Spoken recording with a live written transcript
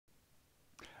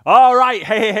All right,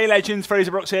 hey, legends, Frazer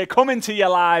Brookes here, coming to you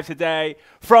live today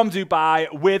from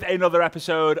Dubai with another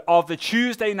episode of the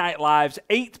Tuesday Night Lives,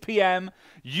 8 p.m.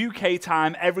 UK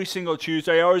time every single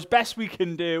Tuesday, or as best we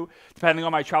can do, depending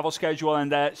on my travel schedule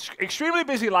and extremely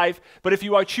busy life. But if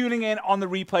you are tuning in on the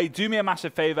replay, do me a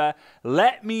massive favor,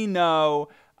 let me know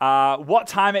what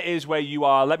time it is where you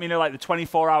are. Let me know like the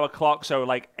 24-hour clock, so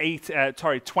like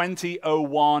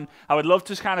 20:01. I would love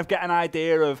to kind of get an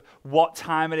idea of what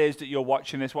time it is that you're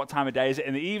watching this, what time of day. Is it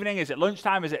in the evening? Is it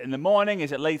lunchtime? Is it in the morning?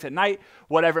 Is it late at night?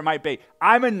 Whatever it might be.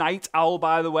 I'm a night owl,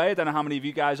 by the way. I don't know how many of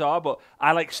you guys are, but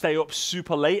I like stay up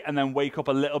super late and then wake up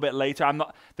a little bit later. I'm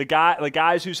not the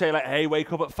guys who say like, hey,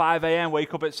 wake up at 5 a.m.,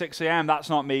 wake up at 6 a.m. That's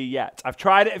not me yet. I've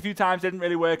tried it a few times, didn't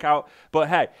really work out. But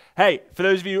hey, for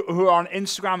those of you who are on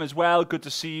Instagram as well, good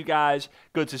to see you guys.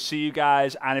 Good to see you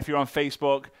guys. And if you're on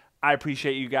Facebook, I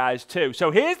appreciate you guys too. So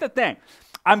here's the thing.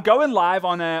 I'm going live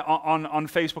on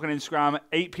Facebook and Instagram,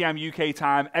 8 p.m. UK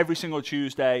time, every single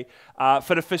Tuesday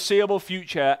for the foreseeable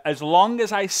future, as long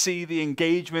as I see the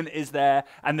engagement is there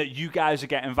and that you guys are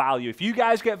getting value. If you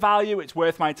guys get value, it's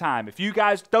worth my time. If you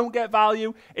guys don't get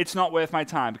value, it's not worth my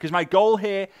time. Because my goal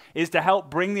here is to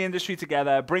help bring the industry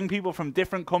together, bring people from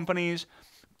different companies,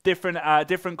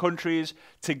 different countries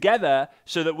together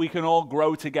so that we can all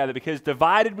grow together, because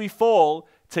divided we fall,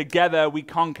 together we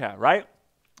conquer, right?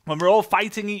 When we're all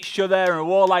fighting each other and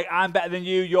we're all like, I'm better than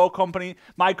you, your company,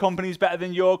 my company's better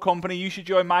than your company, you should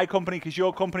join my company because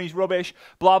your company's rubbish,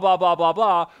 blah, blah, blah, blah,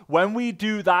 blah. When we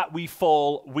do that, we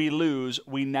fall, we lose,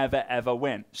 we never, ever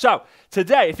win. So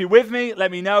today, if you're with me,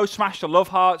 let me know, smash the love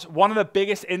hearts. One of the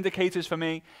biggest indicators for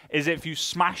me is if you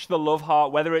smash the love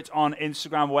heart, whether it's on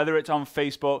Instagram, whether it's on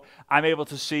Facebook, I'm able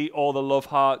to see all the love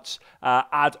hearts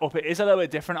add up. It is a little bit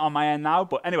different on my end now,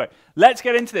 but anyway, let's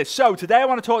get into this. So today I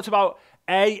want to talk about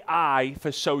AI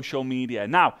for social media.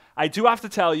 Now, I do have to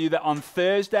tell you that on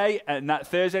Thursday, the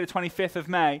 25th of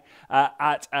May,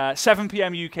 at 7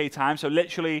 p.m. UK time, so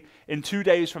literally in 2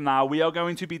 days from now, we are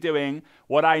going to be doing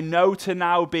what I know to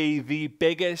now be the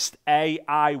biggest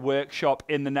AI workshop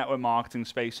in the network marketing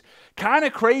space. Kind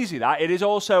of crazy that. It is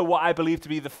also what I believe to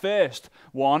be the first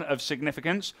one of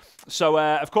significance. So,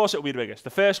 of course, it will be the biggest. The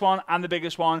first one and the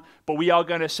biggest one, but we are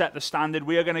going to set the standard.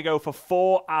 We are going to go for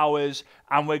 4 hours,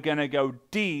 and we're going to go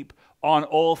deep on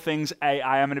all things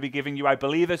AI. I'm going to be giving you, I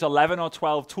believe there's 11 or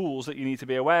 12 tools that you need to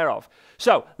be aware of.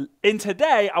 So in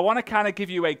today, I want to kind of give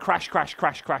you a crash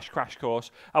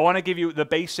course. I want to give you the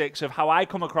basics of how I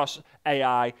come across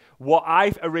AI, what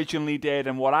I originally did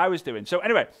and what I was doing. So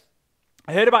anyway,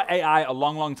 I heard about AI a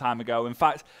long time ago. In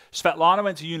fact, Svetlana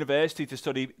went to university to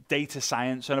study data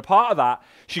science, and a part of that,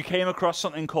 she came across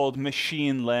something called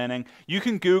machine learning. You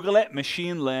can Google it,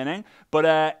 machine learning,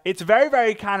 but it's a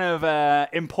very kind of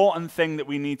important thing that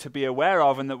we need to be aware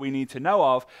of and that we need to know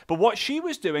of. But what she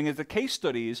was doing as the case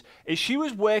studies is she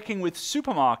was working with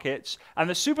supermarkets,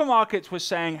 and the supermarkets were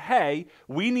saying, hey,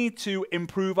 we need to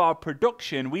improve our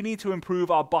production, we need to improve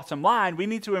our bottom line, we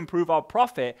need to improve our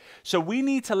profit, so we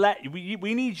need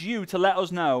you to let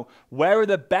us know where are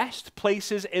the best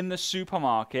places in the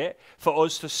supermarket for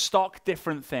us to stock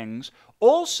different things.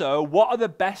 Also, what are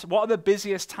the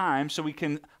busiest times so we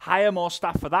can hire more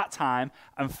staff for that time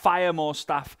and fire more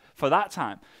staff for that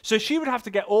time. So she would have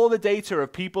to get all the data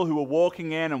of people who were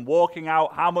walking in and walking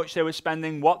out, how much they were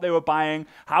spending, what they were buying,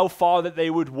 how far that they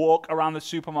would walk around the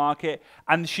supermarket,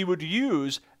 and she would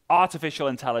use artificial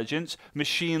intelligence,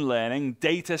 machine learning,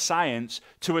 data science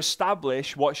to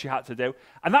establish what she had to do.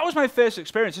 And that was my first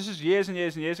experience. This is years and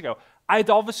years ago. I'd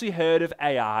obviously heard of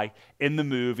AI in the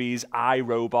movies, I,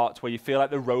 Robot, where you feel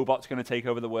like the robot's going to take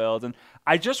over the world. And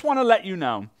I just want to let you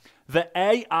know that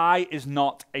AI is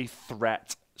not a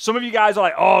threat. Some of you guys are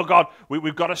like, oh God,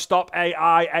 we've got to stop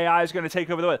AI. AI is going to take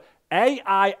over the world.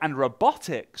 AI and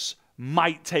robotics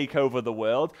might take over the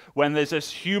world when there's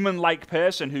this human-like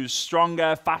person who's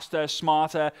stronger, faster,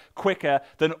 smarter, quicker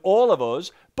than all of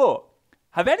us. But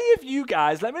have any of you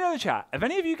guys, let me know in the chat, have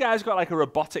any of you guys got like a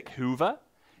robotic Hoover?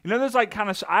 You know, there's like kind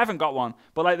of, I haven't got one,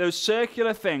 but like those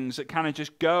circular things that kind of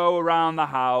just go around the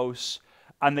house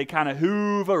and they kind of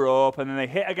hoover up and then they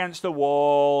hit against the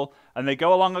wall and they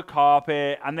go along a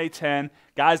carpet and they turn.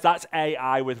 Guys, that's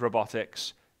AI with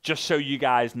robotics, just so you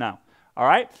guys know. All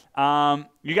right?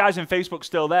 You guys in Facebook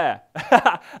still there?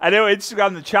 I know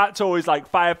Instagram, the chat's always like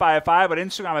fire, but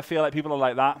Instagram, I feel like people are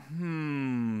like that.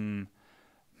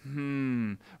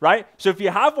 Right? So if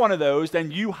you have one of those, then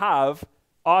you have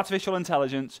artificial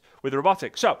intelligence with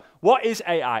robotics. So what is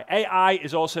AI? AI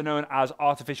is also known as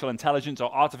artificial intelligence,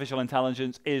 or artificial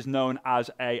intelligence is known as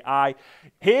AI.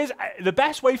 Here's the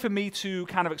best way for me to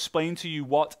kind of explain to you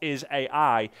what is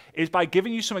AI is by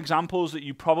giving you some examples that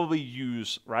you probably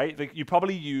use, right? That you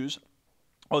probably use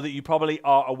or that you probably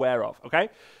are aware of, okay?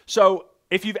 So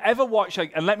if you've ever watched,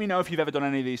 and let me know if you've ever done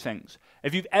any of these things.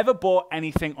 If you've ever bought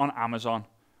anything on Amazon,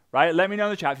 right? Let me know in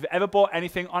the chat. If you've ever bought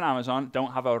anything on Amazon,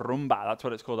 don't have a Roomba. That's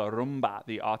what it's called, a Roomba,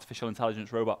 the artificial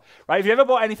intelligence robot, right? If you ever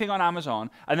bought anything on Amazon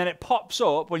and then it pops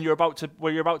up when you're about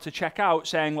to check out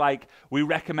saying like, we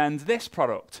recommend this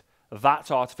product,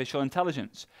 that's artificial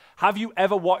intelligence. Have you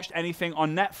ever watched anything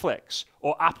on Netflix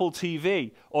or Apple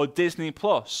TV or Disney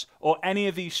Plus or any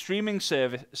of these streaming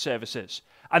services?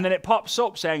 And then it pops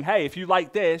up saying, hey, if you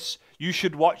like this, you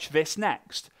should watch this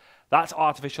next. That's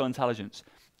artificial intelligence.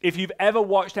 If you've ever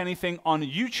watched anything on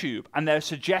YouTube and there's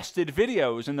suggested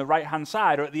videos in the right-hand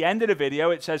side, or at the end of the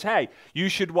video, it says, hey, you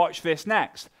should watch this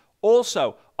next.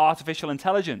 Also, artificial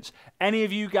intelligence. Any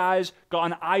of you guys got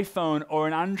an iPhone or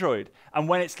an Android, and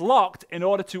when it's locked, in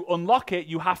order to unlock it,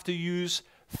 you have to use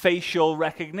facial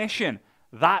recognition.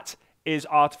 That is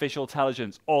artificial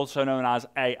intelligence, also known as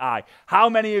AI. How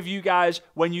many of you guys,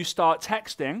 when you start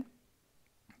texting,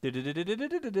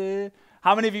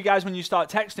 how many of you guys, when you start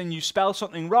texting, you spell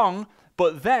something wrong,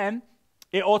 but then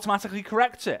it automatically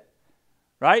corrects it,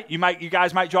 right? You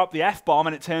guys might drop the F-bomb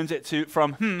and it turns it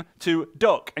from to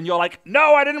duck. And you're like,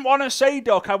 no, I didn't want to say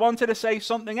duck. I wanted to say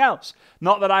something else.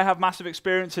 Not that I have massive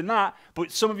experience in that,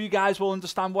 but some of you guys will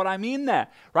understand what I mean there,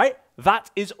 right?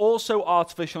 That is also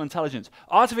artificial intelligence.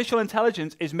 Artificial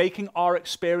intelligence is making our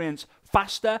experience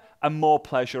faster and more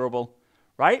pleasurable,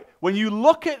 right? When you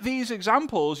look at these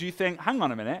examples, you think, hang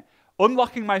on a minute.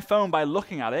 Unlocking my phone by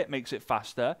looking at it makes it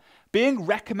faster. Being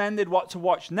recommended what to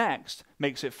watch next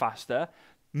makes it faster.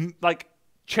 Like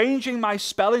changing my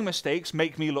spelling mistakes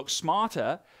make me look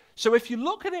smarter. So if you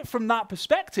look at it from that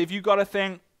perspective, you've got to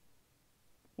think,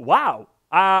 wow,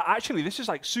 actually, this is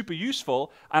like super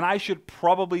useful, and I should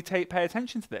probably pay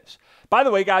attention to this. By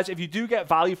the way, guys, if you do get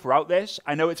value throughout this,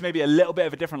 I know it's maybe a little bit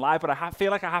of a different live, but I feel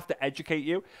like I have to educate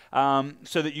you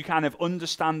so that you kind of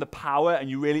understand the power and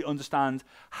you really understand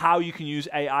how you can use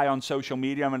AI on social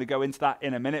media. I'm going to go into that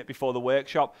in a minute before the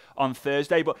workshop on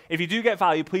Thursday. But if you do get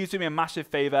value, please do me a massive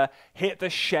favor. Hit the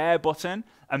share button.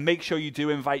 And make sure you do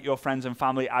invite your friends and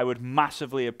family. I would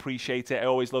massively appreciate it. I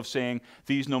always love seeing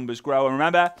these numbers grow. And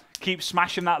remember, keep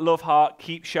smashing that love heart.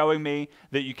 Keep showing me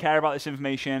that you care about this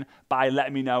information by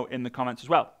letting me know in the comments as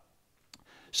well.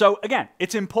 So again,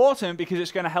 it's important because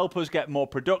it's going to help us get more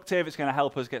productive. It's going to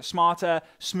help us get smarter,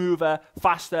 smoother,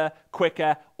 faster,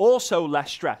 quicker, also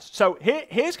less stressed. So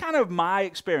here's kind of my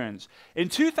experience. In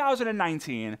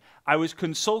 2019, I was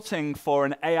consulting for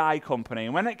an AI company.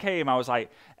 And when it came, I was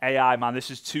like, AI, man,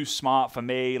 this is too smart for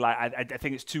me. Like, I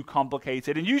think it's too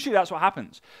complicated. And usually that's what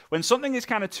happens. When something is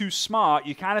kind of too smart,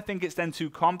 you kind of think it's then too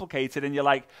complicated. And you're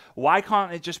like, why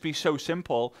can't it just be so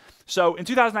simple? So in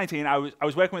 2019, I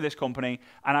was working with this company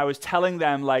and I was telling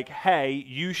them like, hey,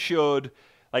 you should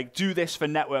like do this for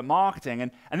network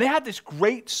marketing. And they had this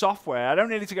great software. I don't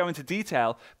need to go into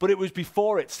detail, but it was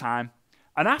before its time.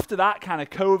 And after that kind of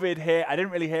COVID hit, I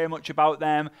didn't really hear much about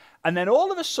them. And then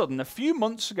all of a sudden, a few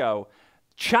months ago,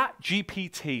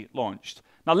 ChatGPT launched.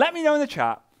 Now, let me know in the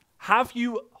chat, have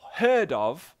you heard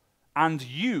of and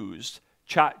used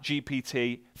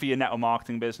ChatGPT for your network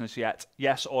marketing business yet?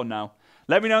 Yes or no?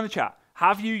 Let me know in the chat.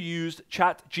 Have you used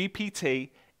ChatGPT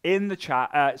in the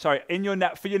chat,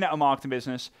 for your network marketing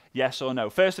business, yes or no?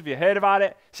 First, have you heard about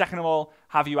it? Second of all,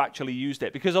 have you actually used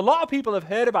it? Because a lot of people have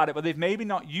heard about it, but they've maybe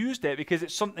not used it because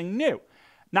it's something new.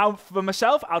 Now, for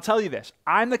myself, I'll tell you this.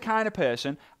 I'm the kind of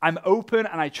person, I'm open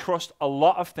and I trust a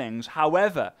lot of things.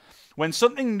 However, when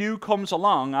something new comes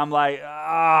along, I'm like,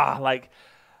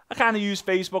 I kind of use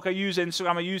Facebook, I use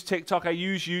Instagram, I use TikTok, I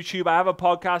use YouTube, I have a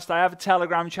podcast, I have a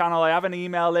Telegram channel, I have an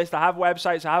email list, I have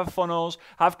websites, I have funnels,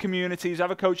 I have communities, I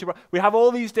have a coaching. We have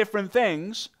all these different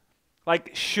things.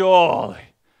 Like, surely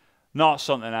not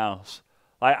something else.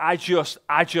 Like, I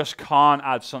just can't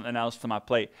add something else to my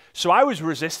plate. So I was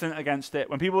resistant against it.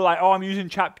 When people were like, oh, I'm using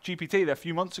ChatGPT a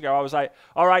few months ago, I was like,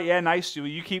 all right, yeah, nice.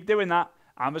 You keep doing that.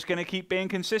 I'm just going to keep being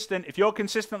consistent. If you're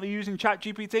consistently using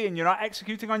ChatGPT and you're not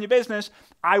executing on your business,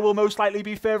 I will most likely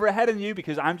be further ahead than you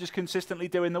because I'm just consistently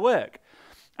doing the work.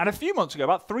 And a few months ago,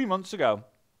 about 3 months ago,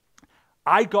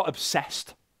 I got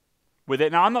obsessed with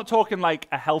it. Now, I'm not talking like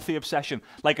a healthy obsession,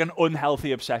 like an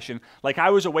unhealthy obsession. Like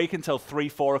I was awake until 3,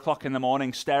 4 o'clock in the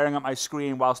morning, staring at my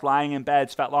screen whilst lying in bed.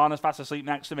 Svetlana's fast asleep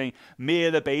next to me.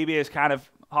 Mia, the baby, is kind of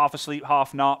half asleep,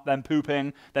 half not, then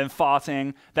pooping, then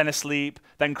farting, then asleep,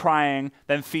 then crying,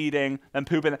 then feeding, then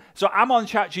pooping. So I'm on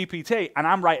ChatGPT and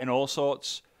I'm writing all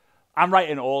sorts.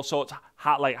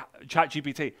 Like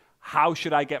ChatGPT, how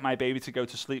should I get my baby to go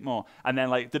to sleep more? And then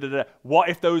like, what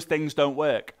if those things don't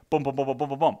work? Boom, boom, boom, boom, boom,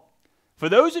 boom, boom. For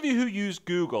those of you who use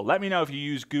Google, let me know if you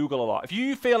use Google a lot. If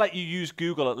you feel like you use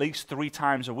Google at least 3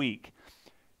 times a week,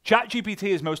 ChatGPT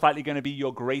is most likely going to be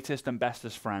your greatest and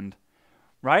bestest friend,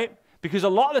 right? Because a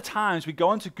lot of the times we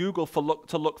go into Google to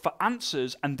look for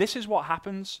answers, and this is what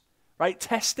happens, right?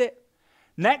 Test it.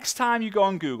 Next time you go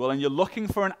on Google and you're looking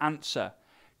for an answer,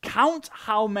 count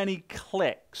how many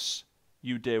clicks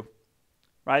you do,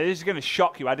 right? This is going to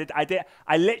shock you.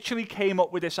 I literally came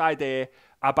up with this idea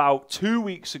about 2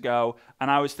 weeks ago, and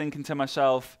I was thinking to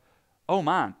myself, oh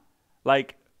man,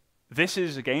 like this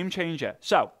is a game changer.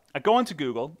 So I go into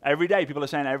Google every day. People are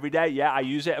saying every day, yeah, I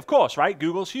use it. Of course, right?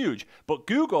 Google's huge, but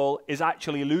Google is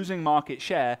actually losing market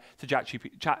share to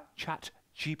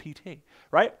ChatGPT,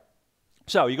 right?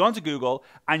 So you go into Google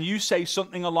and you say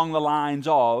something along the lines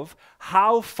of,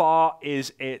 how far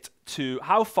is it to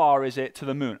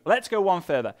the moon? Let's go one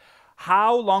further.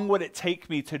 How long would it take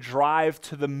me to drive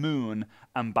to the moon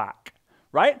and back,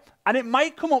 right? And it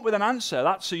might come up with an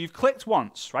answer. So you've clicked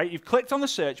once, right? You've clicked on the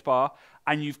search bar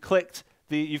and you've clicked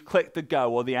the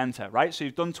go or the enter, right? So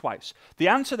you've done twice. The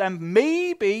answer then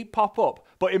maybe pop up,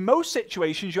 but in most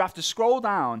situations you have to scroll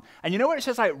down, and you know where it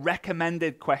says like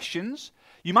recommended questions?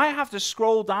 You might have to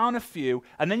scroll down a few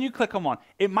and then you click on one.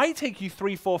 It might take you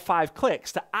 3, 4, 5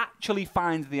 clicks to actually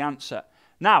find the answer.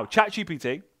 Now,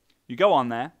 ChatGPT, you go on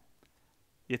there,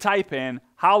 you type in,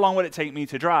 how long would it take me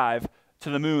to drive to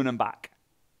the moon and back?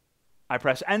 I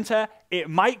press enter. It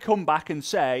might come back and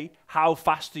say, how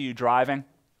fast are you driving?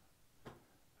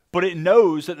 But it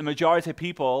knows that the majority of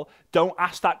people don't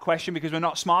ask that question because we're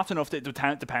not smart enough. It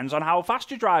depends on how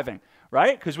fast you're driving,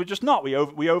 right? Because we're just not. We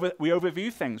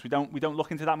overview things. We don't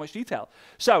look into that much detail.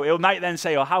 So it might then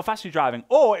say, oh, how fast are you driving?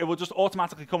 Or it will just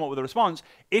automatically come up with a response.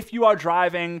 If you are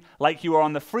driving like you are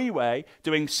on the freeway,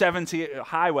 doing 70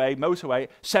 highway, motorway,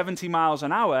 70 miles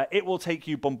an hour, it will take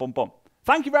you bum, bum, bum.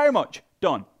 Thank you very much.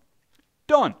 Done.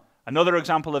 Done. Another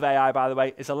example of AI, by the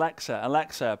way, is Alexa.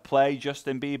 Alexa, play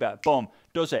Justin Bieber. Boom,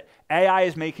 does it. AI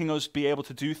is making us be able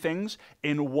to do things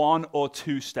in 1 or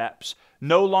 2 steps.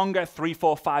 No longer 3,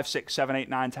 4, 5, 6, 7, 8,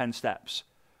 9, 10 steps,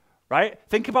 right?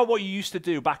 Think about what you used to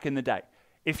do back in the day.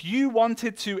 If you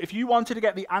wanted to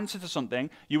get the answer to something,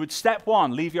 you would step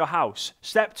 1, leave your house.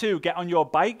 Step 2, get on your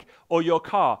bike or your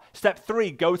car. Step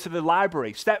 3, go to the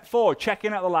library. Step 4, check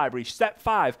in at the library. Step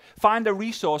 5, find a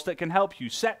resource that can help you.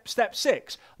 Step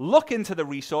 6, look into the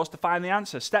resource to find the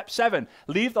answer. Step 7,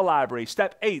 leave the library.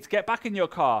 Step 8, get back in your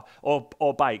car or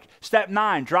bike. Step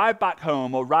 9, drive back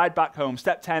home or ride back home.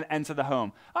 Step 10, enter the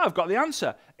home. Oh, I've got the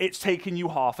answer. It's taken you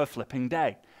half a flipping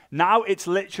day. Now it's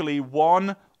literally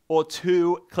 1 or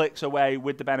 2 clicks away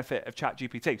with the benefit of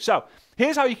ChatGPT. So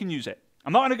here's how you can use it.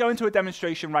 I'm not going to go into a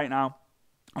demonstration right now.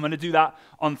 I'm going to do that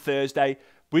on Thursday.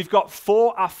 We've got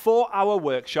our 4-hour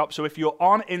workshop. So if you're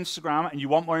on Instagram and you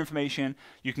want more information,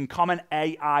 you can comment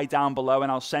AI down below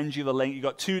and I'll send you the link. You've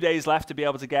got 2 days left to be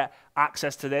able to get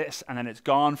access to this, and then it's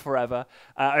gone forever.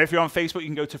 If you're on Facebook, you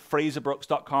can go to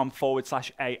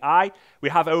frazerbrookes.com/AI. We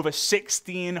have over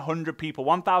 1,600 people.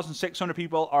 1,600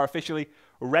 people are officially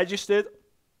registered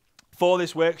for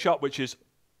this workshop, which is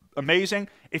amazing.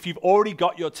 If you've already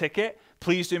got your ticket,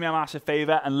 please do me a massive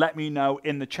favor and let me know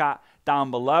in the chat down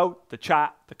below. The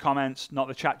chat, the comments, not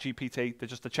the chat GPT, they're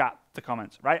just the chat, the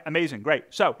comments, right? Amazing, great.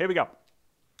 So here we go.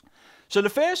 So the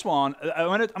first one, I'm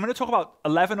going to talk about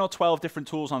 11 or 12 different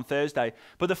tools on Thursday,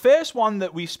 but the first one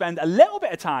that we spend a little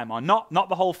bit of time on, not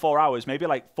the whole 4 hours, maybe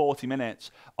like 40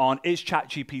 minutes on, is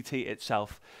ChatGPT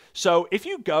itself. So if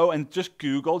you go and just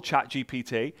Google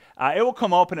ChatGPT, it will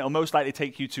come up and it will most likely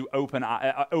take you to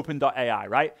open.ai,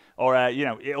 right? Or,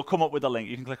 it'll come up with a link.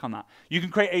 You can click on that. You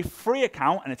can create a free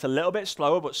account, and it's a little bit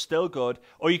slower, but still good.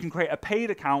 Or you can create a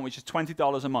paid account, which is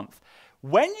 $20 a month.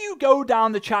 When you go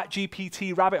down the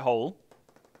ChatGPT rabbit hole,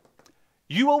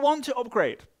 you will want to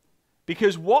upgrade,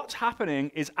 because what's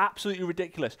happening is absolutely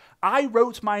ridiculous. I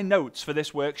wrote my notes for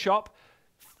this workshop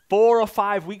 4 or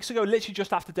 5 weeks ago, literally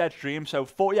just after Dead Dream. So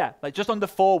just under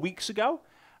 4 weeks ago.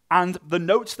 And the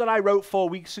notes that I wrote 4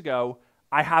 weeks ago,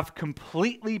 I have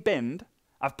completely binned.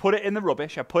 I've put it in the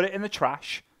rubbish. I put it in the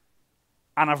trash.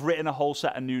 And I've written a whole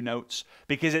set of new notes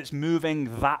because it's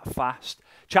moving that fast.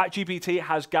 ChatGPT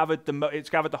has gathered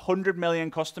 100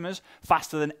 million customers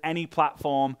faster than any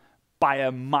platform by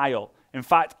a mile. In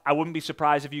fact, I wouldn't be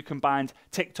surprised if you combined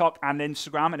TikTok and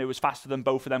Instagram and it was faster than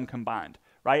both of them combined,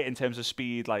 right? In terms of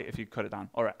speed, like if you cut it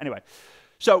down. All right, anyway.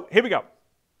 So here we go.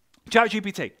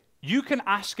 ChatGPT, you can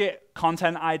ask it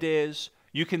content ideas.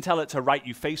 You can tell it to write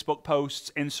you Facebook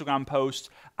posts, Instagram posts.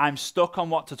 I'm stuck on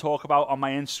what to talk about on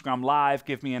my Instagram live.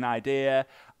 Give me an idea.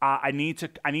 I need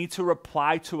to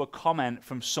reply to a comment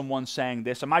from someone saying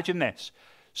this. Imagine this.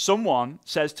 Someone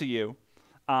says to you,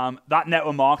 that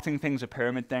network marketing thing's a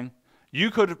pyramid thing. You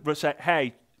could say,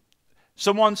 hey,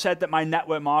 someone said that my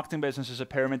network marketing business is a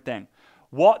pyramid thing.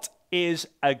 What is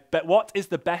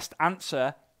the best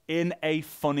answer in a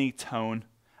funny tone?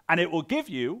 And it will give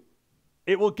you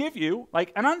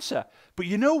like an answer. But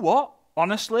you know what?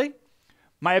 Honestly,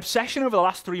 my obsession over the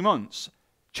last 3 months,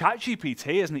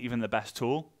 ChatGPT isn't even the best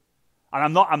tool.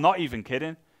 And I'm not even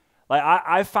kidding. Like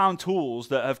I've found tools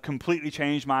that have completely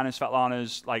changed mine and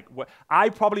Svetlana's. Like I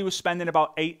probably was spending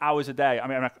about 8 hours a day. I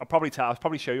mean, I'll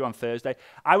probably show you on Thursday.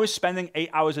 I was spending 8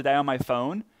 hours a day on my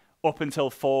phone up until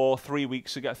 3 or 4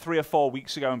 weeks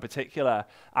ago in particular.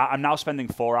 I'm now spending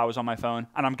 4 hours on my phone,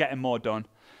 and I'm getting more done.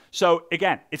 So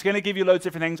again, it's going to give you loads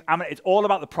of different things. It's all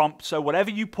about the prompt. So whatever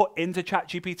you put into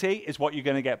ChatGPT is what you're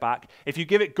going to get back. If you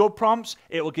give it good prompts,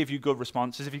 it will give you good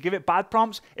responses. If you give it bad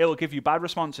prompts, it will give you bad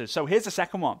responses. So here's the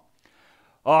second one.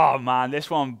 Oh man, this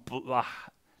one,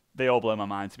 they all blow my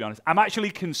mind, to be honest. I'm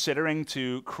actually considering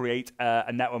to create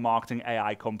a network marketing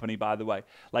AI company, by the way.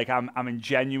 Like I'm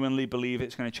genuinely believe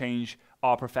it's going to change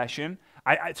our profession.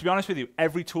 To be honest with you,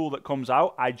 every tool that comes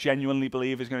out, I genuinely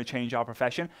believe is going to change our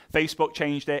profession. Facebook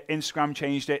changed it, Instagram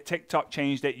changed it, TikTok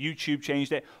changed it, YouTube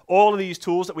changed it. All of these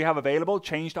tools that we have available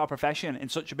changed our profession in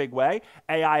such a big way.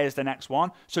 AI is the next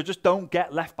one. So just don't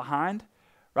get left behind.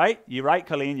 Right? You're right,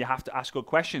 Colleen. You have to ask good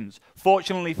questions.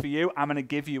 Fortunately for you, I'm going to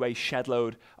give you a shed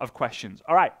load of questions.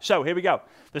 All right, so here we go.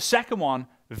 The second one,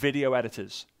 video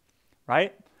editors.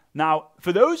 Right? Now,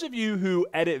 for those of you who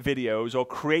edit videos or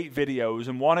create videos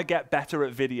and want to get better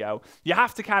at video, you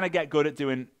have to kind of get good at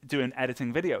doing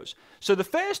editing videos. So the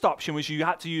first option was you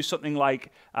had to use something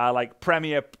like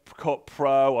Premiere Cut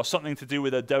Pro or something to do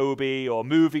with Adobe or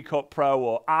Movie Cut Pro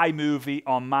or iMovie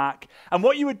on Mac. And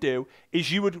what you would do is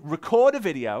you would record a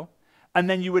video and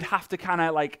then you would have to kind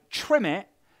of like trim it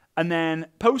and then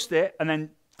post it and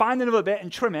then find another bit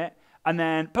and trim it and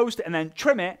then post it and then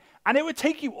trim it. And it would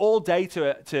take you all day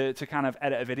to kind of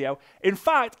edit a video. In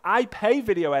fact, I pay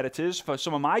video editors for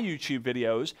some of my YouTube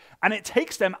videos, and it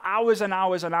takes them hours and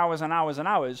hours and hours and hours and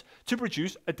hours to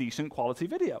produce a decent quality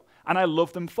video. And I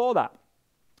love them for that.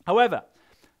 However,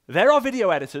 there are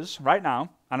video editors right now,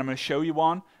 and I'm going to show you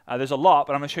one. There's a lot,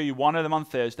 but I'm going to show you one of them on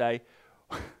Thursday.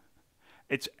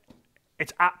 It's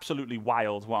absolutely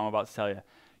wild what I'm about to tell you.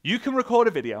 You can record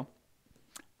a video,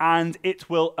 and it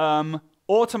will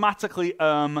automatically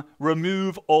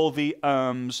remove all the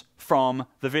ums from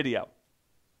the video.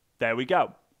 There we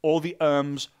go. All the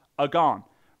ums are gone,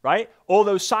 right? All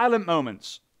those silent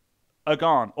moments are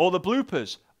gone. All the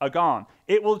bloopers are gone.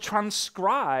 It will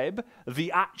transcribe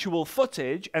the actual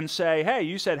footage and say, hey,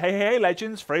 you said, hey,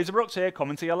 legends, Frazer Brookes here,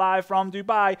 coming to you live from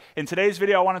Dubai. In today's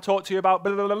video, I want to talk to you about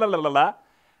blah, blah, blah, blah, blah, blah.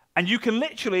 And you can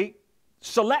literally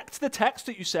select the text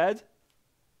that you said,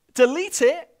 delete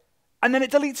it, and then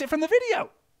it deletes it from the video.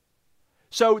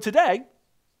 So today,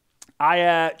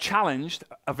 I challenged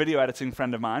a video editing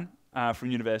friend of mine from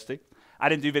university. I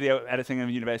didn't do video editing in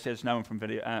university. I just know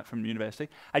him from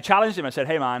university. I challenged him. I said,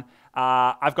 hey, man,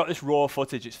 I've got this raw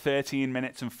footage. It's 13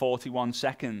 minutes and 41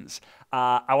 seconds.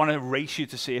 I want to race you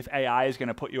to see if AI is going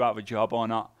to put you out of a job or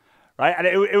not. Right? And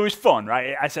it was fun,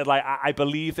 right? I said, like, I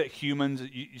believe that humans,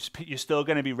 you're still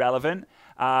going to be relevant,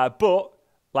 but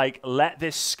like, let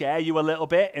this scare you a little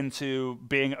bit into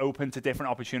being open to different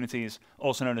opportunities,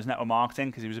 also known as network marketing,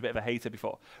 because he was a bit of a hater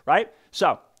before, right?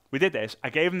 So we did this. I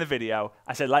gave him the video.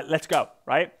 I said, let's go,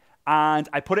 right? And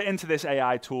I put it into this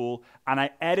AI tool, and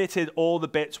I edited all the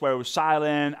bits where it was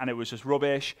silent and it was just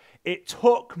rubbish. It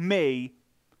took me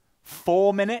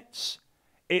 4 minutes.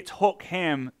 It took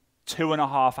him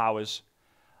 2.5 hours.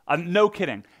 And no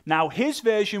kidding. Now, his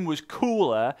version was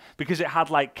cooler because it had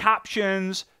like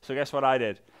captions. So guess what I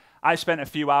did? I spent a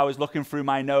few hours looking through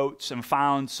my notes and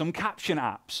found some caption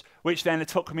apps, which then it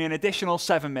took me an additional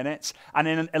 7 minutes. And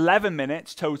in 11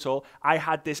 minutes total, I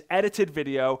had this edited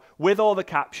video with all the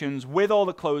captions, with all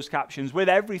the closed captions, with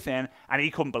everything. And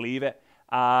he couldn't believe it.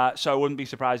 So I wouldn't be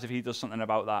surprised if he does something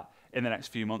about that in the next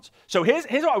few months. So here's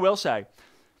what I will say.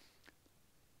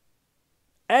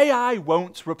 AI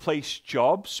won't replace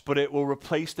jobs, but it will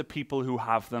replace the people who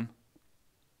have them.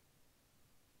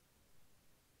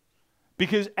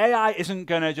 Because AI isn't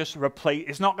going to just replace,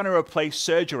 it's not going to replace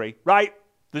surgery, right?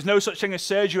 There's no such thing as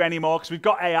surgery anymore because we've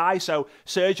got AI, so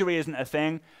surgery isn't a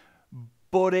thing.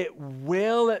 But it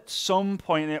will at some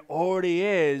point, it already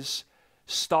is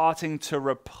starting to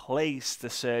replace the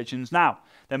surgeons. Now,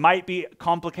 There might be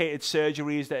complicated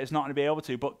surgeries that it's not going to be able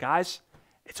to. But guys,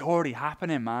 it's already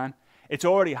happening, man. It's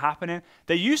already happening.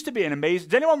 There used to be an amazing...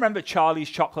 Does anyone remember Charlie's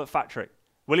Chocolate Factory?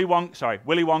 Willy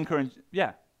Wonka and...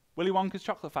 Yeah, Willy Wonka's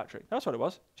Chocolate Factory. That's what it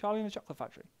was. Charlie and the Chocolate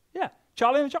Factory. Yeah,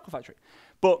 Charlie and the Chocolate Factory.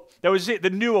 But there was the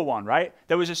newer one, right?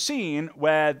 There was a scene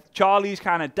where Charlie's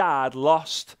kind of dad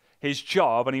lost his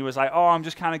job, and he was like, oh, I'm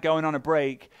just kind of going on a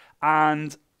break.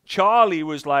 And Charlie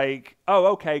was like, oh,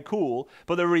 okay, cool.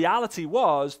 But the reality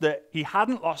was that he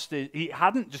hadn't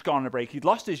just gone on a break. He'd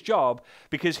lost his job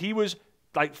because he was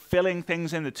like filling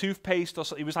things in the toothpaste, or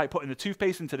so. He was like putting the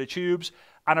toothpaste into the tubes,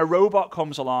 and a robot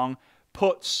comes along,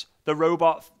 puts the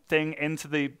robot thing into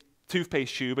the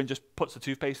toothpaste tube and just puts the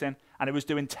toothpaste in, and it was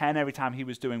doing 10 every time he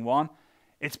was doing 1.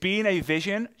 It's been a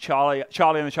vision, Charlie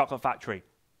and the Chocolate Factory.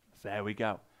 There we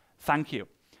go. Thank you.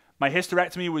 My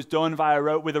hysterectomy was done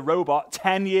with a robot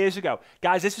 10 years ago.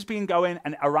 Guys, this has been going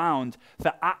and around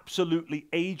for absolutely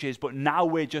ages, but now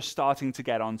we're just starting to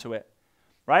get onto it,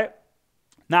 right?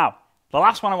 Now, the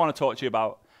last one I want to talk to you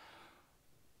about.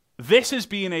 This has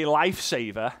been a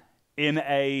lifesaver in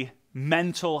a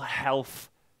mental health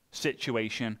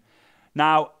situation.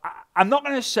 Now, I'm not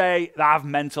going to say that I have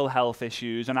mental health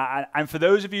issues, and for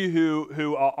those of you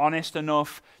who are honest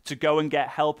enough to go and get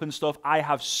help and stuff, I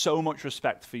have so much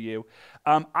respect for you.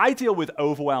 I deal with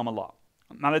overwhelm a lot.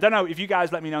 And I don't know if you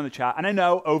guys let me know in the chat, and I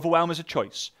know overwhelm is a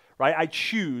choice, right? I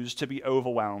choose to be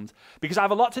overwhelmed because I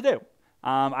have a lot to do.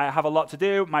 I have a lot to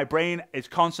do. My brain is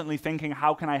constantly thinking,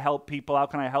 how can I help people? How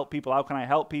can I help people? How can I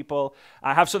help people?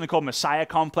 I have something called Messiah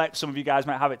complex. Some of you guys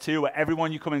might have it too, where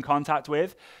everyone you come in contact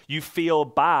with, you feel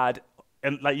bad.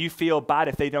 And like you feel bad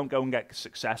if they don't go and get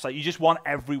success. Like you just want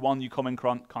everyone you come in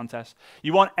contest.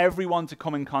 You want everyone to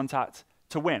come in contact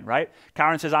to win, right?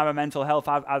 Karen says, I'm a mental health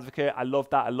advocate. I love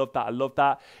that. I love that. I love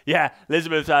that. Yeah,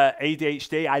 Elizabeth's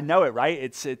ADHD. I know it, right?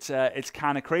 It's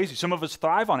kind of crazy. Some of us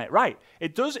thrive on it, right?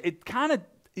 It does. It kind of,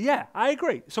 yeah, I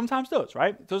agree. Sometimes does,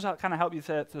 right? It does kind of help you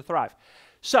to thrive.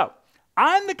 So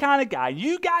I'm the kind of guy,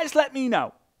 you guys let me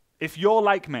know if you're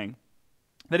like me,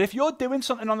 that if you're doing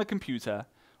something on the computer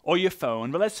or your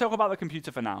phone, but let's talk about the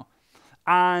computer for now,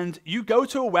 and you go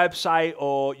to a website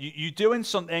or you're doing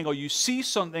something or you see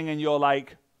something and you're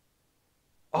like,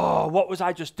 oh, what was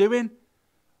I just doing?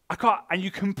 I can't, and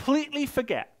you completely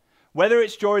forget. Whether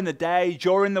it's during the day,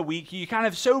 during the week, you're kind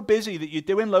of so busy that you're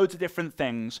doing loads of different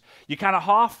things. You're kind of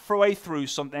halfway through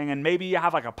something and maybe you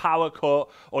have like a power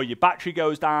cut or your battery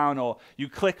goes down or you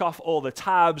click off all the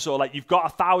tabs or like you've got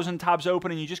 1,000 tabs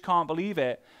open and you just can't believe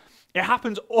it. It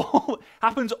happens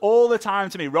all the time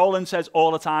to me. Roland says all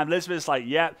the time. Elizabeth's like,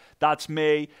 yep, that's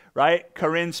me, right?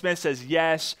 Corinne Smith says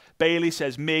yes. Bailey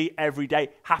says me every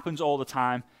day. Happens all the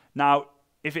time. Now,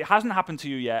 if it hasn't happened to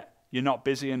you yet, you're not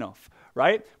busy enough,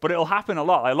 right? But it'll happen a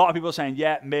lot. Like a lot of people are saying,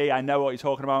 yeah, me, I know what you're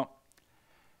talking about.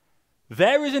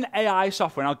 There is an AI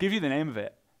software, and I'll give you the name of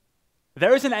it.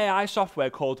 There is an AI software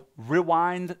called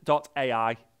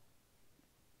Rewind.ai.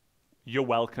 You're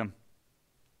welcome.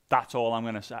 That's all I'm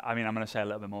going to say. I mean, I'm going to say a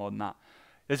little bit more than that.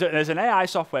 There's an AI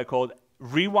software called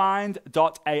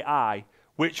Rewind.ai,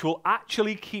 which will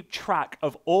actually keep track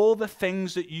of all the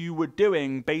things that you were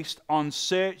doing based on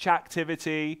search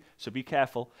activity. So be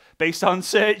careful. Based on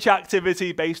search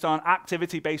activity, based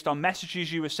on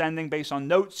messages you were sending, based on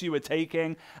notes you were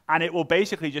taking. And it will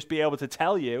basically just be able to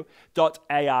tell you,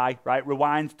 .ai, right?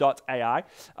 Rewind.ai.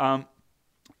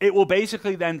 It will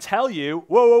basically then tell you,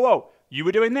 whoa, you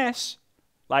were doing this.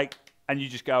 Like, and you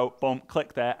just go, boom,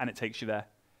 click there, and it takes you there.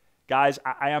 Guys,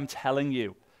 I am telling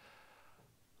you,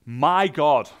 my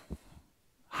God,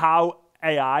 how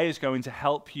AI is going to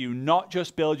help you not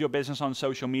just build your business on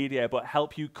social media, but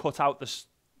help you cut out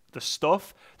the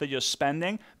stuff that you're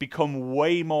spending, become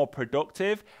way more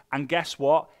productive, and guess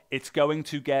what? It's going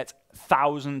to get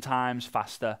 1,000 times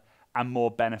faster and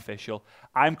more beneficial.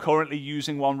 I'm currently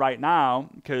using one right now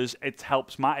because it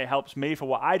helps me for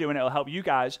what I do, and it'll help you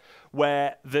guys,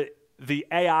 where the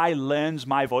AI learns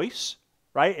my voice,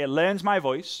 right? It learns my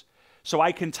voice, so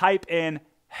I can type in,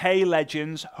 hey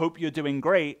legends, hope you're doing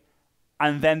great,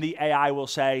 and then the AI will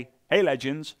say, hey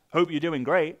legends, hope you're doing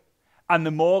great, and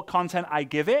the more content I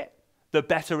give it, the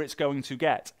better it's going to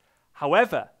get.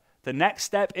 However, the next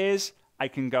step is I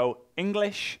can go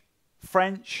English,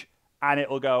 French, and it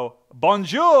will go,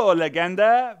 bonjour,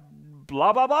 legenda,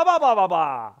 blah, blah, blah, blah, blah, blah,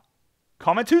 blah.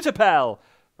 Comment tu t'appelles,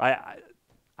 right?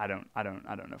 I don't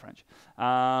know French.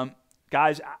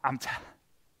 Guys,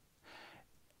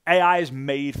 AI is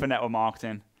made for network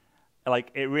marketing. Like,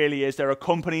 it really is. There are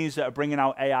companies that are bringing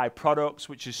out AI products,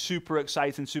 which is super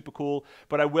exciting, super cool.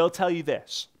 But I will tell you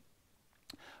this.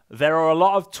 There are a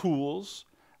lot of tools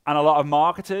and a lot of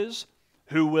marketers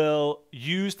who will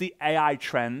use the AI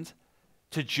trend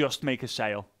to just make a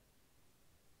sale,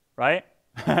 right?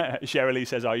 Sheryl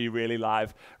says, are you really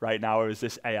live right now, or is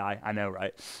this AI? I know,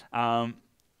 right?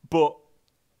 But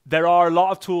there are a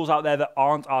lot of tools out there that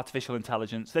aren't artificial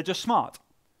intelligence. They're just smart,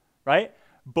 right?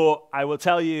 But I will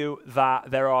tell you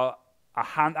that there are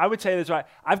I would say this, right?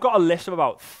 I've got a list of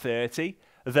about 30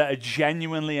 that are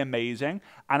genuinely amazing,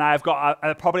 and I've got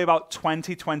probably about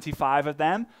 20, 25 of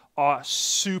them are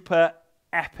super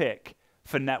epic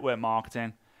for network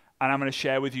marketing. And I'm going to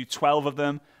share with you 12 of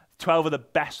them. 12 of the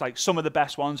best, like some of the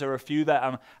best ones. There are a few that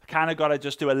I kind of got to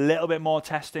just do a little bit more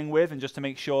testing with, and just to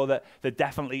make sure that there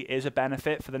definitely is a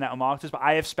benefit for the network marketers. But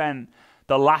I have spent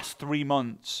the last 3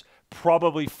 months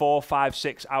probably 4, 5,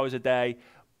 6 hours a day,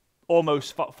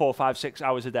 almost 4, 5, 6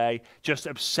 hours a day, just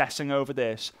obsessing over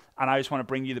this. And I just want to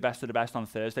bring you the best of the best on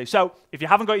Thursday. So if you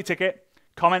haven't got your ticket,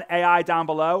 comment AI down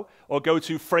below, or go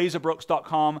to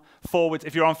FrazerBrookes.com /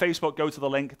 if you're on Facebook, go to the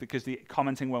link because the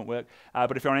commenting won't work.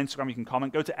 But if you're on Instagram, you can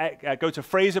comment. Go to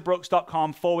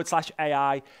FrazerBrookes.com /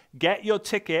 AI. Get your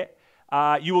ticket.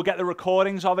 You will get the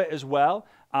recordings of it as well.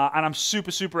 And I'm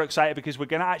super, super excited because we're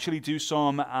going to actually do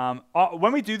some,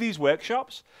 when we do these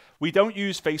workshops, we don't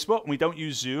use Facebook and we don't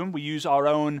use Zoom. We use our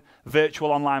own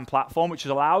virtual online platform, which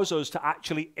allows us to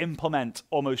actually implement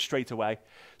almost straight away.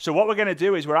 So what we're going to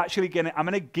do is I'm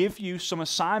going to give you some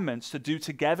assignments to do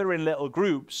together in little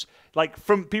groups, like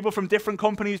from people from different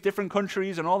companies, different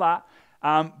countries and all that.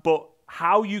 But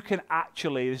how you can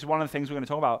actually, this is one of the things we're going to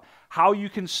talk about, how you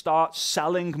can start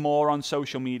selling more on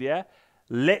social media,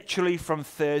 literally from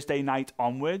Thursday night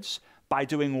onwards, by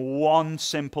doing one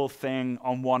simple thing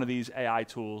on one of these AI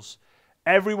tools.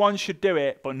 Everyone should do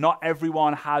it, but not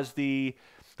everyone has the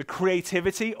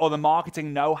creativity or the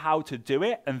marketing know-how to do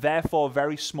it, and therefore a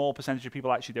very small percentage of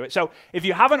people actually do it. So if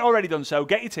you haven't already done so,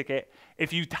 get your ticket.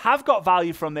 If you have got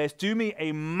value from this, do me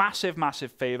a massive,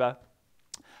 massive favor.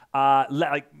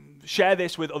 Share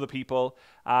this with other people.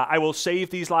 I will save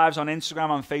these lives on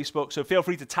Instagram, on Facebook, so feel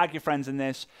free to tag your friends in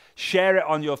this, share it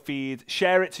on your feed,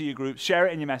 share it to your groups, share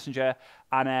it in your messenger,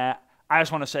 and I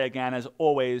just want to say again, as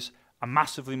always, I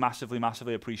massively, massively,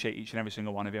 massively appreciate each and every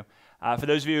single one of you. For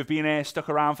those of you who have been here, stuck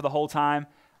around for the whole time,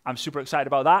 I'm super excited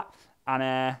about that,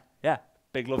 and yeah,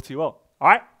 big love to you all. All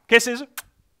right, kisses,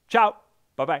 ciao,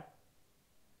 bye-bye.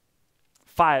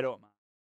 Fired up, man.